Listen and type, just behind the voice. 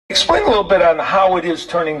Explain a little bit on how it is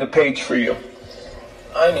turning the page for you.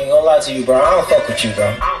 I ain't even gonna lie to you, bro. I don't fuck with you, bro.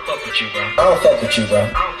 I don't fuck with you, bro. I don't fuck with you, bro.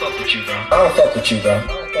 I don't fuck with you, bro. I don't fuck with you, bro.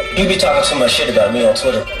 You be talking too much shit about me on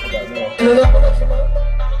Twitter. Nigga, I'ma let you know.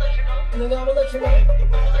 Nigga, I'ma let you know.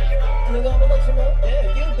 Nigga, I'ma let you know.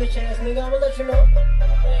 Yeah, you bitch ass nigga, I'ma let you know.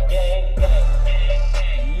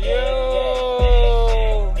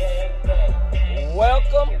 Yo,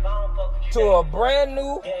 welcome to a brand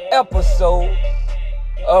new episode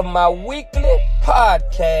of my weekly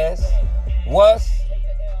podcast, What's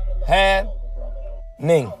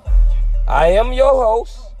Happening? I am your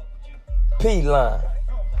host, P-Line.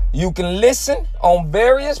 You can listen on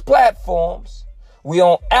various platforms. We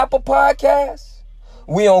on Apple Podcasts,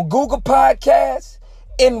 we on Google Podcasts,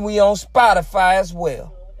 and we on Spotify as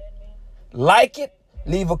well. Like it,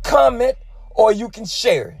 leave a comment, or you can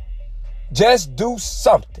share it. Just do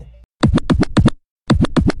something.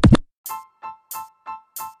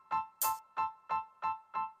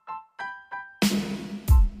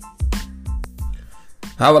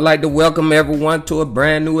 I would like to welcome everyone to a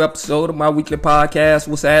brand new episode of my weekly podcast,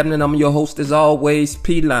 What's Happening? I'm your host as always,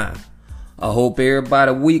 P-Line. I hope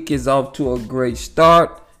everybody's week is off to a great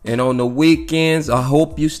start. And on the weekends, I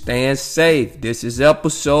hope you staying safe. This is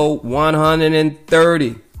episode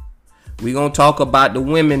 130. We're going to talk about the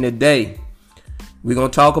women today. We're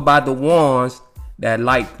going to talk about the ones that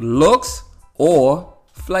like looks or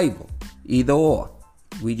flavor. Either or.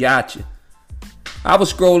 We got you. I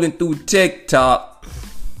was scrolling through TikTok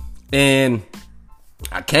and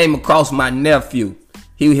I came across my nephew.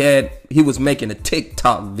 He was making a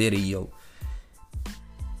TikTok video.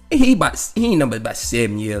 He ain't about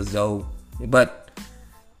 7 years old, but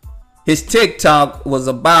his TikTok was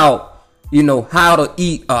about, how to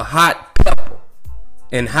eat a hot pepper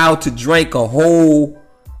and how to drink a whole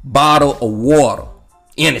bottle of water.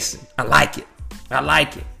 Innocent. I like it.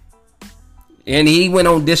 And he went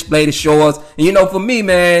on display to show us. And for me,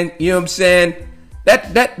 man, you know what I'm saying?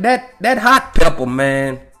 That hot pepper,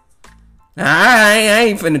 man. I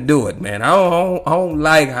ain't finna do it, man. I don't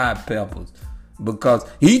like hot peppers. Because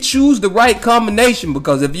he choose the right combination.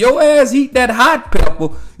 Because if your ass eat that hot pepper,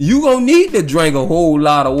 you gonna need to drink a whole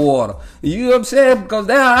lot of water. You know what I'm saying? Because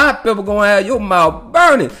that hot pepper gonna have your mouth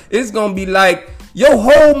burning. It's gonna be like your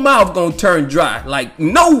whole mouth gonna turn dry. Like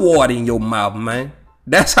no water in your mouth, man.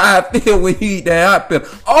 That's how I feel when you eat that hot pepper.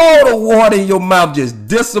 All the water in your mouth just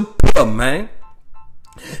disappear, man.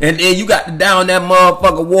 And then you got to down that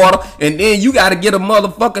motherfucking water. And then you got to get a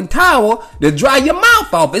motherfucking towel to dry your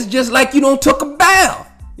mouth off. It's just like you don't took a bath.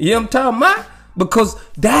 You know what I'm talking about? Because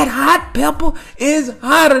that hot pepper is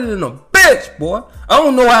hotter than a bitch, boy. I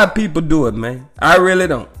don't know how people do it, man. I really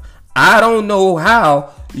don't. I don't know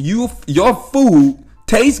how your food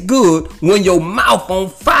tastes good when your mouth on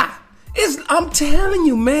fire. I'm telling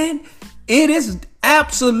you, man. It is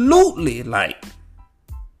absolutely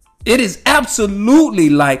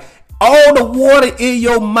like all the water in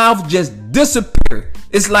your mouth just disappear.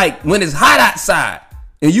 It's like when it's hot outside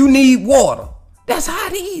and you need water. That's how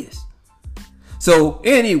it is. So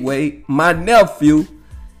anyway, my nephew,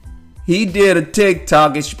 he did a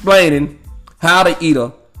TikTok explaining how to eat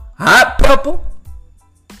a hot pepper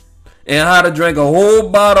and how to drink a whole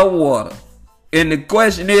bottle of water. And the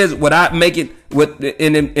question is, without making, and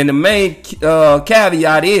the main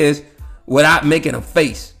caveat is, without making a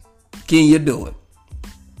face. Can you do it?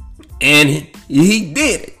 And he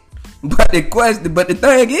did it. But the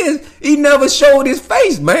thing is, he never showed his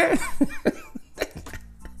face, man.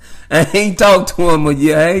 I ain't talked to him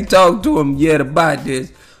yet about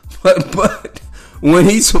this. But when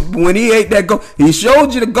he ate that he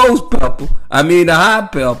showed you the ghost pepper. The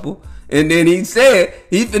hot pepper. And then he said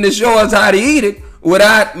he finna show us how to eat it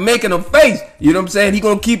without making a face. You know what I'm saying? He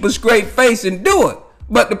gonna keep a straight face and do it.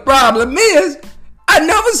 But the problem is, I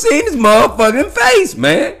never seen his motherfucking face,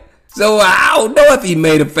 man. So I don't know if he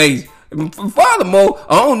made a face. Furthermore,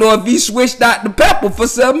 I don't know if he switched out the pepper for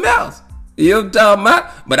something else. You know what I'm talking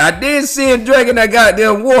about? But I did see him drinking that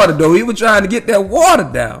goddamn water, though. He was trying to get that water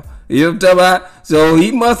down. You know what I'm talking about? So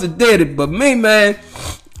he must have did it. But me, man,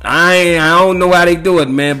 I don't know how they do it,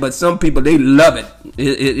 man. But some people, they love it.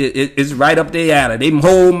 It's right up their alley. They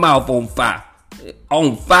whole mouth on fire.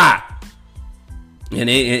 On fire. And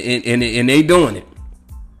they doing it.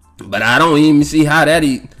 But I don't even see how that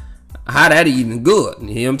even good. You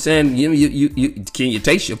know what I'm saying? You can you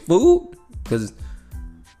taste your food? Because,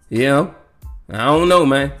 I don't know,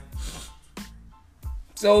 man.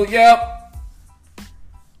 So,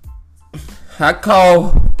 I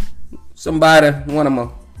called somebody, one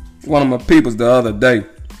of my peoples the other day.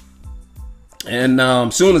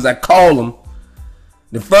 And soon as I call them,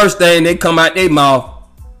 the first thing they come out their mouth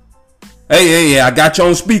Hey, I got you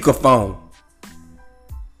on speakerphone.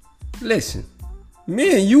 Listen,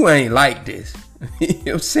 me and you ain't like this. You know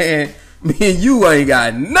what I'm saying? Me and you ain't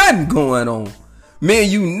got nothing going on. Me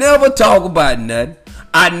and you never talk about nothing.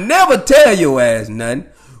 I never tell your ass nothing.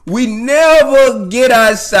 We never get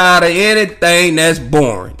outside of anything that's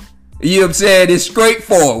boring. You know what I'm saying? It's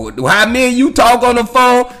straightforward. How me and you talk on the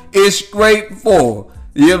phone is straightforward.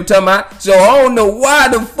 You know what I'm talking about? So I don't know why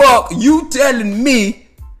the fuck you telling me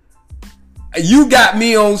you got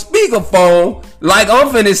me on speakerphone like I'm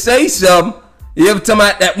finna say something, you know what I'm talking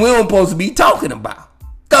about, that we don't supposed to be talking about.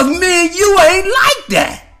 Cause me and you ain't like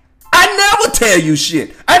that. I never tell you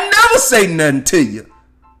shit. I never say nothing to you.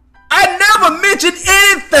 I never mention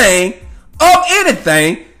anything of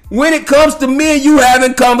anything when it comes to me and you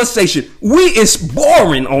having conversation. It's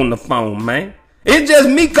boring on the phone, man. It's just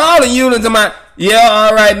me calling you and my, yeah,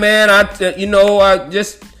 all right, man. I don't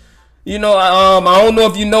know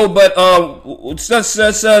if you know, but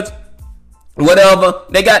such, whatever.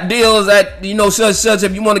 They got deals at, such.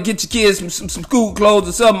 If you want to get your kids some school clothes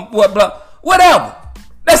or something, whatever.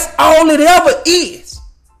 That's all it ever is.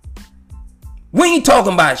 We ain't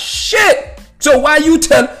talking about shit. So why you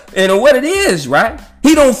tell, and what it is, right?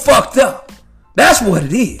 He don't fucked up. That's what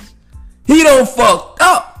it is. He don't fucked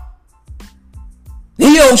up.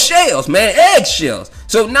 He on shells, man, eggshells.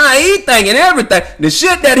 So now he thinking everything. The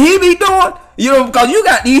shit that he be doing, because you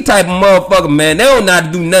got these type of motherfuckers, man, they don't know how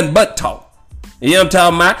to do nothing but talk. You know what I'm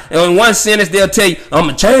talking about? And in one sentence, they'll tell you, I'm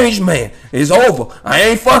a changed man. It's over. I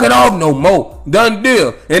ain't fucking off no more. Done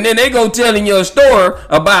deal. And then they go telling you a story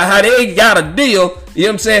about how they got a deal. You know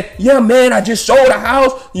what I'm saying? Yeah, man, I just sold a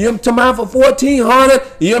house. You know what I'm talking about, for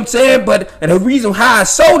 $1,400. You know what I'm saying? But the reason how I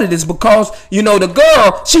sold it is because, the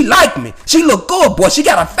girl, she liked me. She look good, boy. She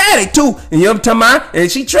got a fatty too. And you know what I'm talking about?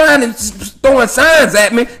 And she trying to throwing signs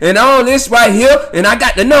at me and all this right here. And I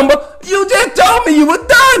got the number. You just told me you were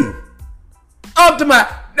done. Up to my,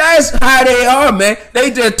 that's how they are, man.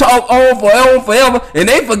 They just talk on forever, and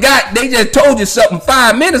they forgot they just told you something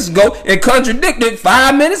 5 minutes ago and contradicted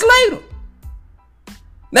 5 minutes later.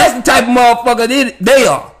 That's the type of motherfucker they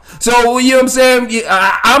are. So, you know what I'm saying?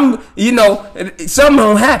 Something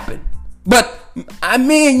don't happen. But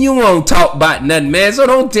me and you won't talk about nothing, man. So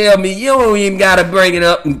don't tell me, you don't even gotta bring it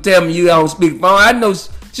up and tell me you don't speak phone. I know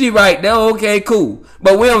she right there, okay, cool.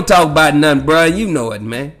 But we don't talk about nothing, bro. You know it,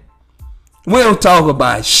 man. We don't talk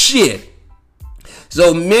about shit.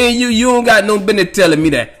 So me and you don't got no business telling me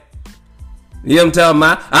that. You know what I'm talking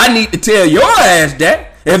about? I need to tell your ass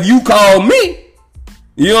that if you call me.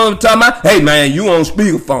 You know what I'm talking about? Hey man, you on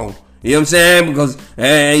speakerphone. You know what I'm saying? Because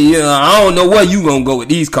I don't know where you gonna go with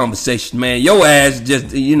these conversations, man. Your ass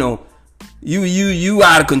just, you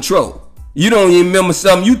out of control. You don't even remember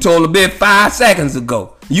something you told a bit 5 seconds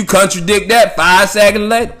ago. You contradict that 5 seconds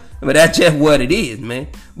later. But that's just what it is, man.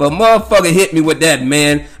 But motherfucker hit me with that,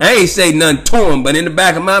 man. I ain't say nothing to him, but in the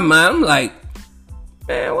back of my mind, I'm like,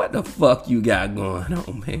 man, what the fuck you got going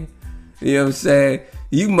on, man? You know what I'm saying?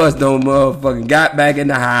 You must don't motherfucking got back in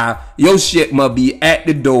the house. Your shit must be at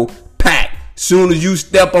the door, packed. Soon as you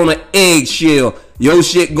step on an eggshell, your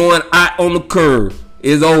shit going out on the curb.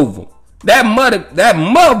 It's over. That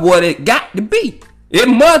mud what it got to be. It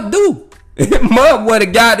must do. It must what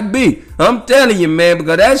it got to be. I'm telling you, man,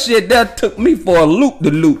 because that shit that took me for a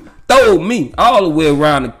loop-de-loop. Throwed me all the way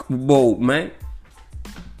around the board, man.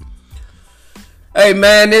 Hey,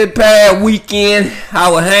 man, this past weekend, I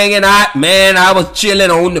was hanging out, man. I was chilling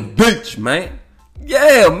on the beach, man.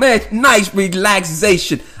 Yeah, man, nice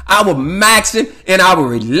relaxation. I was maxing and I was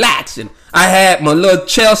relaxing. I had my little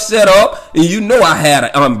chair set up, and I had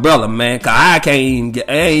an umbrella, man, because I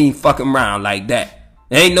ain't fucking around like that.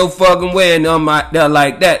 Ain't no fucking wearing them out there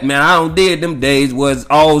like that, man. I don't did them days was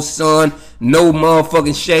all sun, no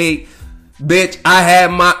motherfucking shade. Bitch, I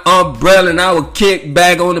had my umbrella and I was kicked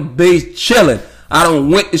back on the beach chilling. I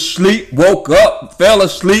done went to sleep, woke up, fell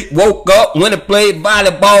asleep, woke up, went and played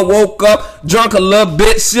volleyball, woke up, drunk a little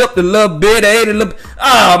bit, sipped a little bit, ate a little bit.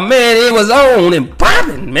 Oh, man, it was on and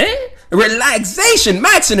popping, man. Relaxation,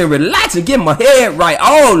 maxing and relaxing, getting my head right,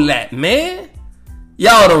 all that, man.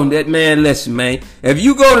 Y'all don't that, man. Listen, man. If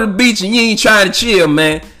you go to the beach and you ain't trying to chill,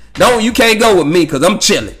 man, you can't go with me because I'm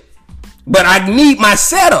chilling. But I need my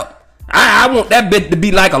setup. I want that bit to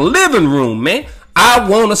be like a living room, man. I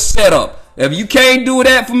want a setup. If you can't do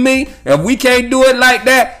that for me, if we can't do it like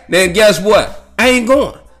that, then guess what? I ain't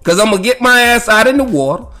going. Because I'm going to get my ass out in the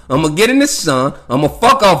water. I'm going to get in the sun. I'm going to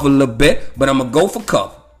fuck off a little bit, but I'm going to go for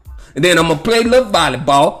cover. And then I'm going to play a little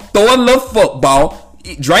volleyball, throw a little football.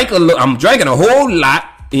 I'm drinking a whole lot.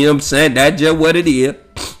 You know what I'm saying? That's just what it is.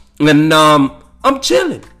 And I'm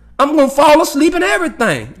chilling. I'm gonna fall asleep and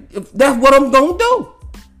everything. that's what I'm gonna do.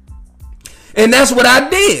 And that's what I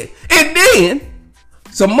did. And then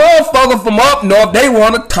some motherfucker from up north, they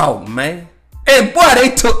want to talk, man. And boy, they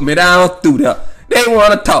took me down through there. They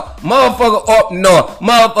want to talk. Motherfucker up north.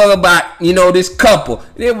 Motherfucker about, this couple.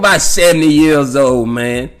 They were about 70 years old,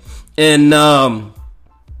 man. And boy,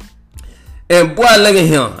 look at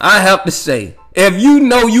him. I have to say, if you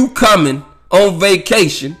know you coming on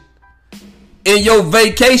vacation and your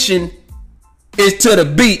vacation is to the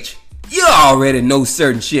beach, you already know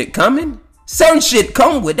certain shit coming. Certain shit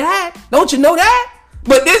come with that. Don't you know that?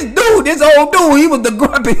 But this old dude, he was the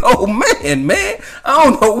grumpy old man. I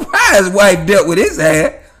don't know why his wife dealt with his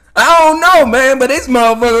ass. I don't know, man, but this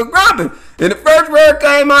motherfucker grumpy. And the first word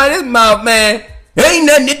came out of his mouth, man, ain't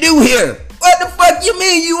nothing to do here. What the fuck you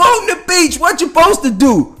mean? You on the beach. What you supposed to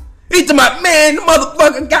do? He talking about, man, the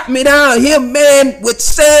motherfucker got me down here, man, with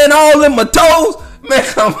sand all in my toes. Man,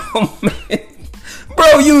 come on, man.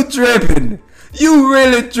 Bro, you tripping. You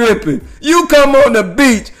really tripping. You come on the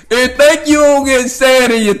beach and think you don't get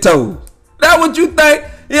sand in your toes. That what you think?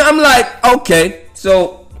 Yeah, I'm like, okay,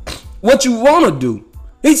 so what you want to do?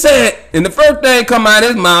 He said, and the first thing come out of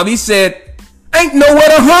his mouth, he said, ain't nowhere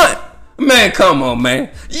to hunt. Man, come on,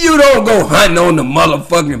 man. You don't go hunting on the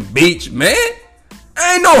motherfucking beach, man.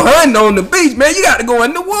 Ain't no hunting on the beach, man. You got to go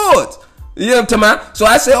in the woods. You know what I'm talking about? So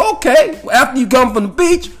I said, okay, after you come from the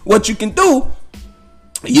beach, what you can do,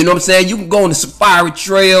 you know what I'm saying? You can go on the safari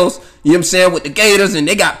trails, you know what I'm saying, with the gators, and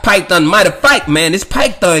they got python. Matter of fact, man, it's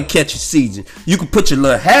python catching season. You can put your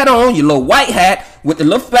little hat on, your little white hat with the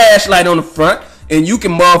little flashlight on the front, and you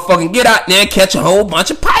can motherfucking get out there and catch a whole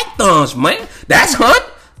bunch of pythons, man. That's hunt.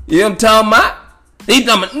 You know what I'm talking about? He's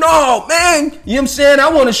talking about, no, man, you know what I'm saying?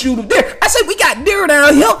 I want to shoot them deer. I said, we got deer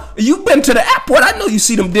down here. You been to the airport. I know you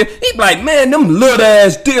see them deer. He's like, man, them little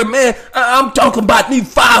ass deer, man. I'm talking about these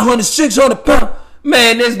 500, 600 pounds.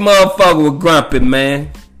 Man, this motherfucker was grumpy,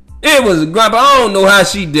 man. It was a grumpy. I don't know how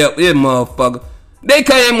she dealt with this motherfucker. They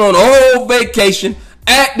came on a whole vacation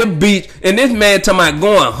at the beach, and this man talking about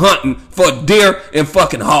going hunting for deer and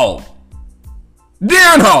fucking hog. Deer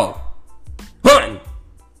and hog. Hunting.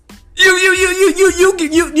 You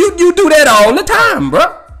do that all the time,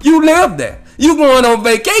 bro. You live there. You going on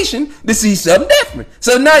vacation to see something different.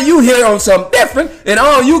 So now you here on something different, and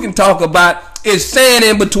all you can talk about is sand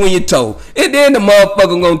in between your toes. And then the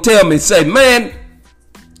motherfucker gonna tell me, say, man,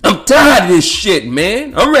 I'm tired of this shit,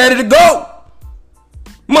 man. I'm ready to go.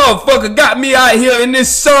 Motherfucker got me out here in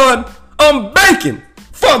this sun. I'm baking.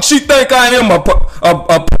 Fuck, she think I am a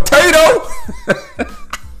potato?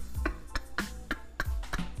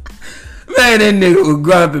 Man, that nigga was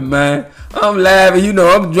grumpy, man. I'm laughing. You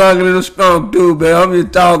know, I'm drunk a little skunk too, man. I'm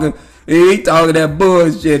just talking. He talking that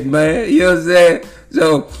bullshit, man. You know what I'm saying?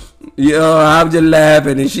 So, I'm just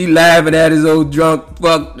laughing, and she laughing at his old drunk,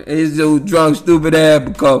 stupid ass,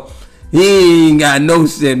 because he ain't got no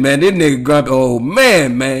sense, man. This nigga grumpy old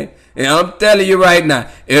man. And I'm telling you right now,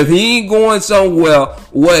 if he ain't going somewhere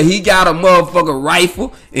where he got a motherfucking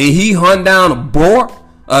rifle and he hunt down a boar,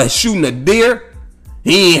 shooting a deer,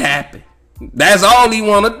 he ain't happy. That's all he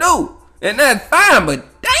want to do. And that's fine, but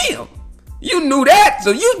damn, you knew that, so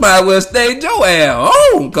you might as well stay your ass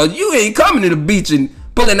home, because you ain't coming to the beach and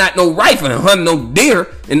pulling out no rifle and hunting no deer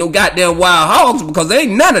and no goddamn wild hogs, because there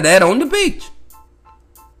ain't none of that on the beach.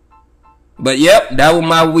 But yep, that was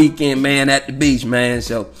my weekend, man, at the beach, man.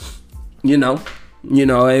 So, we had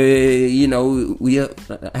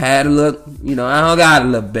a little, I hung out a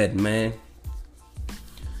little bit, man.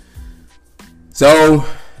 So,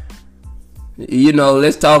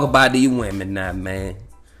 let's talk about these women now, man.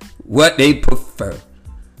 What they prefer.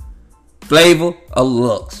 Flavor or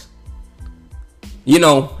looks. In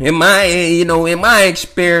my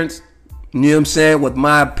experience, you know what I'm saying, with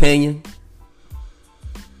my opinion,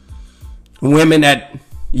 women that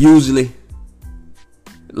usually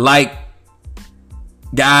like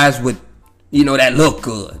guys with, that look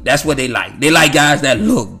good. That's what they like. They like guys that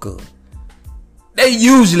look good. They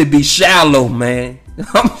usually be shallow, man.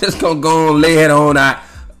 I'm just gonna go and lay it on out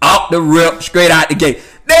the rip, straight out the gate.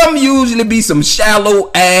 Them usually be some shallow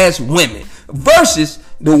ass women versus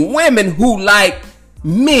the women who like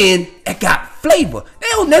men that got flavor. They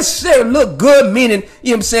don't necessarily look good, meaning,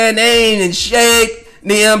 you know what I'm saying, they ain't in shape, you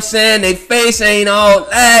know what I'm saying, their face ain't all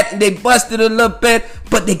that, they busted a little bit,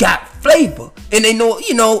 but they got flavor. And they know,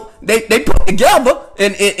 they put together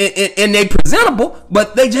and they presentable,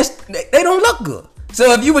 but they don't look good.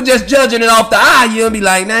 So if you were just judging it off the eye, you'll be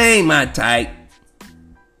like, nah, ain't my type.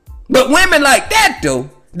 But women like that, though,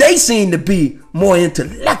 they seem to be more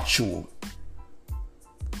intellectual.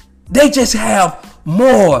 They just have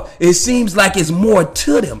more. It seems like it's more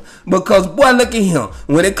to them. Because, boy, look at him.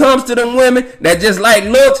 When it comes to them women that just like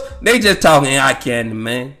looks, they just talking eye candy,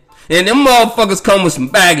 man. And them motherfuckers come with some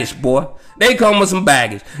baggage, boy. They come with some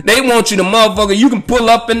baggage. They want you to motherfucker, you can pull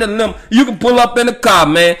up in the limo, you can pull up in the car,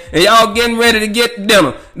 man, and y'all getting ready to get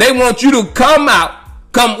dinner. They want you to come out,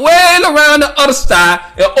 come way around the other side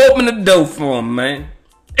and open the door for them, man.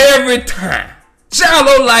 Every time.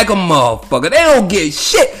 Shallow like a motherfucker. They don't get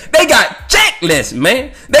shit. They got checklists,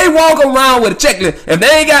 man. They walk around with a checklist. If they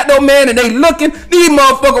ain't got no man and they looking, these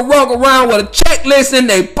motherfuckers walk around with a checklist in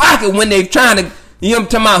their pocket when they trying to, you know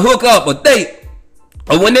what I'm talking about, hook up or date.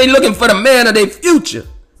 Or when they looking for the man of their future.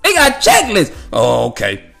 They got checklists. Oh,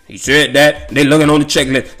 okay. He said that. They looking on the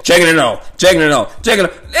checklist. Checking it off. Checking it off. Checking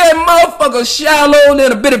it off. That motherfucker shallow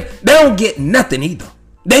in a bit of... They don't get nothing either.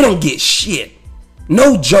 They don't get shit.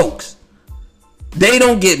 No jokes. They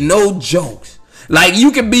don't get no jokes. Like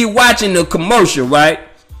you can be watching the commercial, right?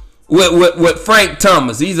 With Frank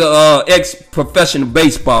Thomas. He's a ex-professional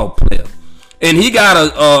baseball player. And he got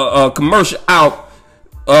a commercial out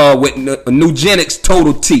with Nugenix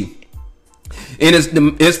Total T. And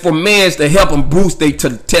it's for men to help them boost their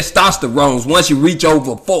testosterone once you reach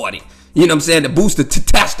over 40. You know what I'm saying? To boost the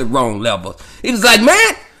testosterone levels. He was like,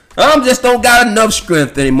 man, I just don't got enough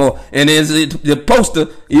strength anymore. And there's the poster,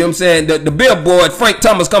 you know what I'm saying? The billboard, Frank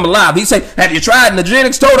Thomas come alive. He said, have you tried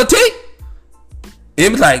Nugenix Total T?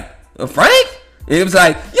 It was like, Frank? It was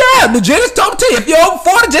like, yeah, Nugenix Total T. If you're over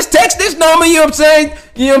 40, just text this number, you know what I'm saying?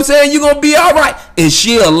 You know what I'm saying? You're going to be all right. And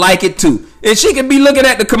she'll like it too. And she can be looking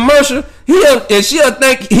at the commercial, and she'll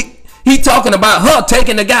think he talking about her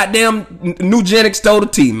taking the goddamn Nugenix Total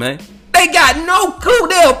T, man. They got no clue.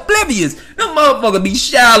 They're oblivious. Them motherfuckers be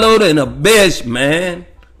shallow than a bitch, man.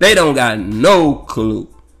 They don't got no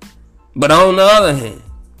clue. But on the other hand,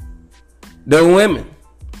 the women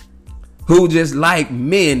who just like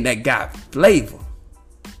men that got flavor.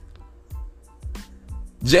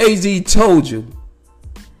 Jay-Z told you,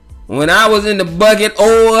 when I was in the bucket,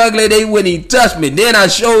 old ugly, they wouldn't even touch me. Then I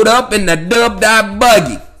showed up in the dubbed out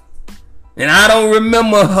buggy. And I don't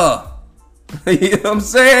remember her. You know what I'm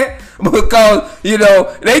saying? Because, you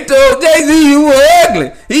know, they told Jay-Z you were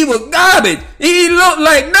ugly. He was garbage. He looked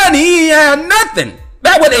like nothing. He ain't had nothing.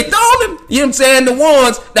 That's what they told him. You know what I'm saying? The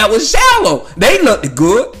ones that was shallow, they looked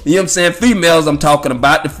good. You know what I'm saying? Females I'm talking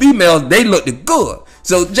about. The females, they looked good.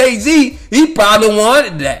 So Jay-Z, he probably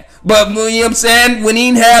wanted that. But, you know what I'm saying? When he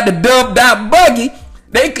had the dubbed out buggy,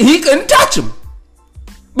 he couldn't touch him.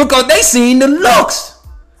 Because they seen the looks.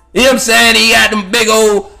 You know what I'm saying? He had them big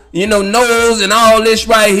old, you know, nose and all this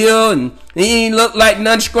right here. And he ain't look like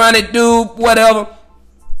none scrawny dude, whatever.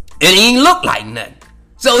 And he ain't look like nothing.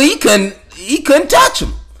 So he couldn't touch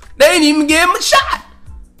him. They didn't even give him a shot.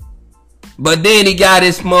 But then he got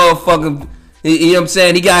his motherfucking, you know what I'm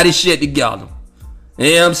saying? He got his shit together.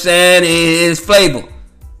 You know what I'm saying? His flavor.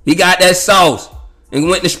 He got that sauce and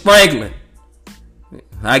went to sprinkling.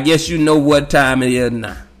 I guess you know what time it is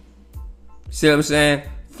now. See what I'm saying?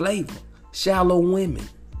 Flavor. Shallow women.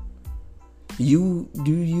 You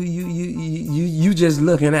just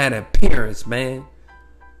looking at appearance, man.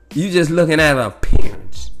 You just looking at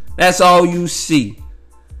appearance. That's all you see.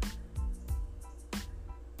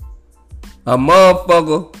 A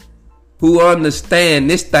motherfucker who understand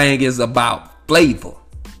this thing is about flavor.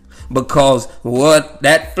 Because what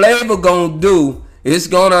that flavor gonna do, it's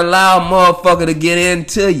gonna allow a motherfucker to get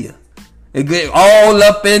into you. It get all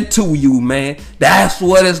up into you, man. That's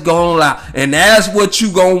what it's gonna allow. And that's what you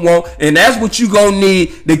gonna want. And that's what you gonna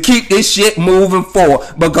need to keep this shit moving forward.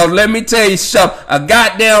 Because let me tell you something. A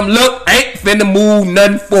goddamn look ain't finna move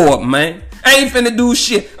nothing forward, man. Ain't finna do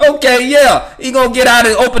shit. Okay, yeah. He gonna get out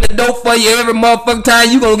and open the door for you every motherfucking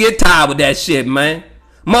time. You gonna get tired with that shit, man.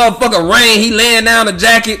 Motherfucker Rain, he laying down a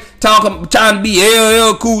jacket, trying to be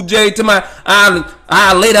LL Cool J to my,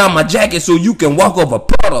 I'll lay down my jacket so you can walk over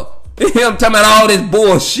puddle. You know what I'm talking about? All this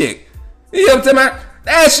bullshit. You know what I'm talking about?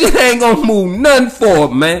 That shit ain't gonna move nothing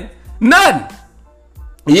forward, man. Nothing.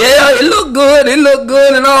 Yeah, it look good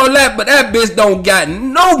and all that, but that bitch don't got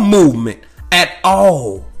no movement at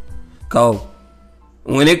all. Cause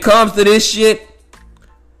when it comes to this shit,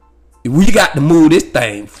 we got to move this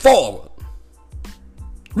thing forward.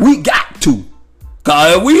 We got to.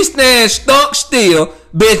 Cause if we stand stuck still,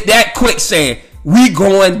 bitch, that quicksand, we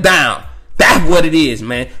going down. That's what it is,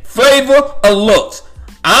 man. Flavor or looks.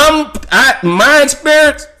 My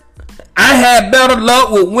experience, I had better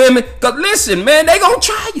luck with women. Cause listen, man, they gonna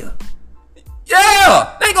try you.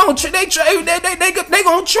 Yeah, they gonna try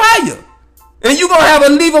you. And you gonna have to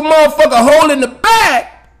leave a motherfucker hole in the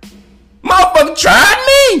back. Motherfucker tried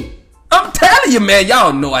me. I'm telling you, man,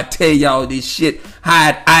 y'all know I tell y'all this shit.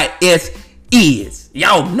 how IS is.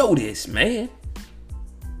 Y'all know this, man.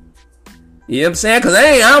 You know what I'm saying? Cause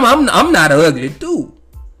I'm not an ugly dude.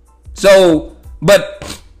 So,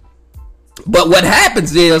 but what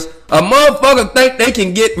happens is a motherfucker think they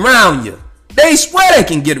can get around you. They swear they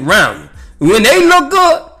can get around you. When they look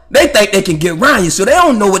good, they think they can get around you, so they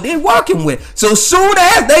don't know what they're working with. So soon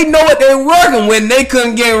as they know what they're working with, they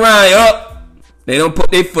couldn't get around you. They don't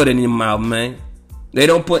put their foot in your mouth, man. They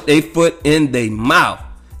don't put their foot in their mouth,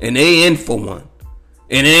 and they in for one.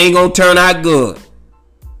 And it ain't gonna turn out good.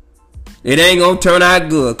 It ain't gonna turn out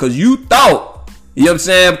good, cause you thought, you know what I'm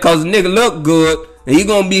saying, because the nigga look good, and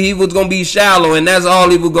he was gonna be shallow, and that's all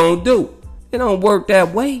he was gonna do. It don't work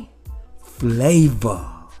that way. Flavor.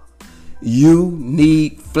 You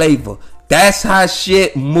need flavor. That's how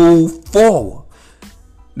shit move forward.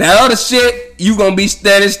 That other shit, you gonna be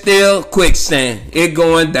standing still, quicksand. It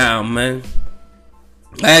going down, man.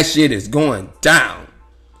 That shit is going down.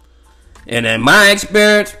 And in my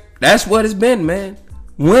experience, that's what it's been, man.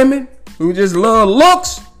 Women who just love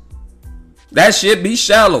looks, that shit be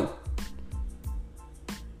shallow.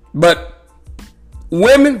 But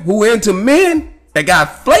women who into men that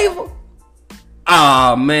got flavor,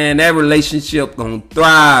 oh man, that relationship gonna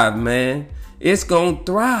thrive, man. It's gonna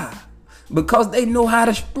thrive because they know how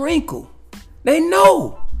to sprinkle. They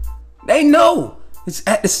know. It's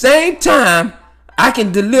at the same time I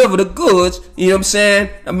can deliver the goods, you know what I'm saying?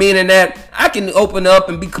 I mean, in that I can open up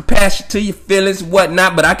and be compassionate to your feelings and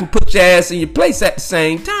whatnot, but I can put your ass in your place at the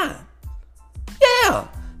same time. Yeah,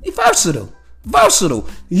 you're versatile.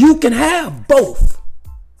 You can have both.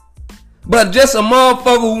 But just a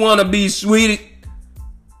motherfucker who wanna be sweetie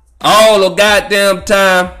all the goddamn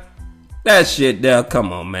time, that shit there,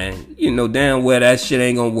 come on, man. You know damn well that shit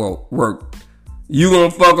ain't gonna work. You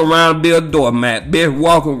gonna fuck around and be a doormat, bitch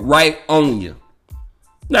walking right on you.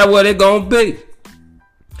 That's what it gonna be.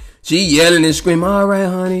 She yelling and screaming, all right,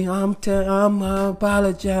 honey, I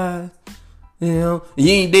apologize. You know, you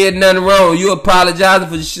ain't did nothing wrong. You apologizing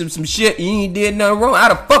for some shit. You ain't did nothing wrong. How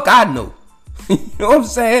the fuck I know? You know what I'm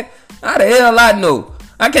saying? How the hell I know?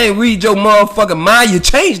 I can't read your motherfucking mind. You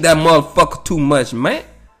changed that motherfucker too much, man.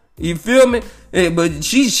 You feel me? But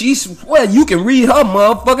she swear you can read her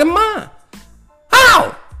motherfucking mind.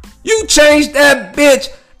 How? You change that bitch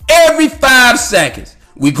every 5 seconds.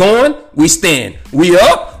 We going, we stand. We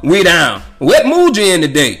up, we down. What mood you in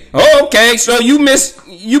today? Oh, okay, so you missed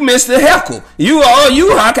the heckle. You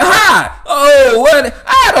hockin' high. Oh, what?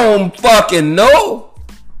 I don't fucking know.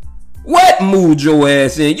 What mood your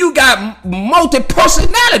ass in? You got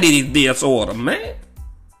multi-personality disorder, man.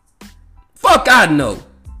 Fuck I know.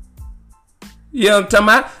 You know what I'm talking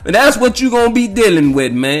about? And that's what you gonna be dealing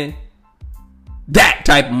with, man. That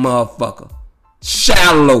type of motherfucker.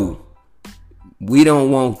 Shallow. We don't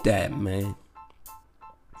want that, man.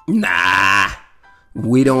 Nah.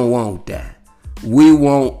 We don't want that. We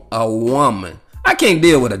want a woman. I can't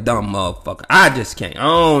deal with a dumb motherfucker. I just can't. I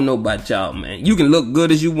don't know about y'all, man. You can look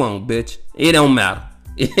good as you want, bitch. It don't matter.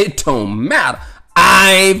 It don't matter.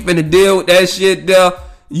 I ain't finna deal with that shit there.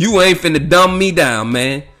 You ain't finna dumb me down,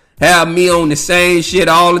 man. Have me on the same shit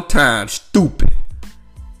all the time. Stupid.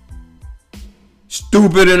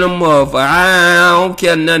 Stupid in a motherfucker. I don't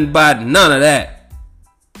care nothing about none of that.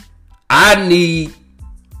 I need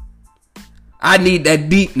that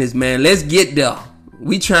deepness, man. Let's get there.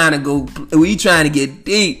 We trying to get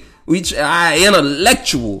deep.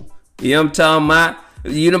 Intellectual. You know what I'm talking about?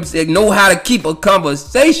 You know what I'm saying? Know how to keep a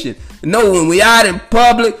conversation. Know when we out in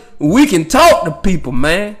public, we can talk to people,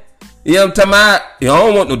 man. You know what I'm talking about? You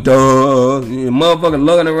don't want no duh. Motherfucker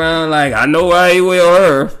looking around like, I know I ain't with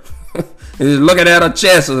her. Just looking at her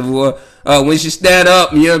chest when she stand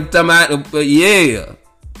up, you know what I'm talking about?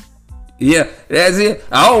 Yeah, that's it.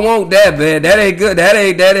 I don't want that, man. That ain't good. That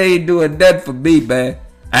ain't doing that for me, man,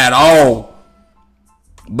 at all.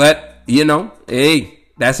 But you know, hey,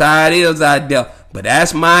 that's how it is out there. But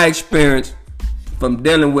that's my experience from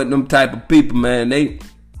dealing with them type of people, man.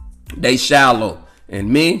 They shallow, and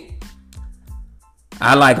me,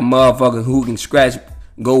 I like a motherfucker who can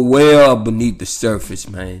go well beneath the surface,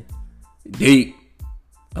 man. Deep,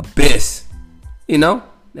 abyss. You know,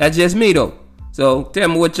 that's just me though. So tell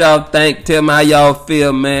me what y'all think. Tell me how y'all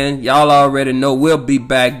feel, man. Y'all already know we'll be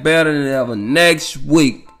back better than ever next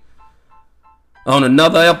week on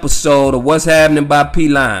another episode of What's Happening by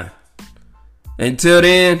P-Line. Until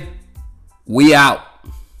then, we out.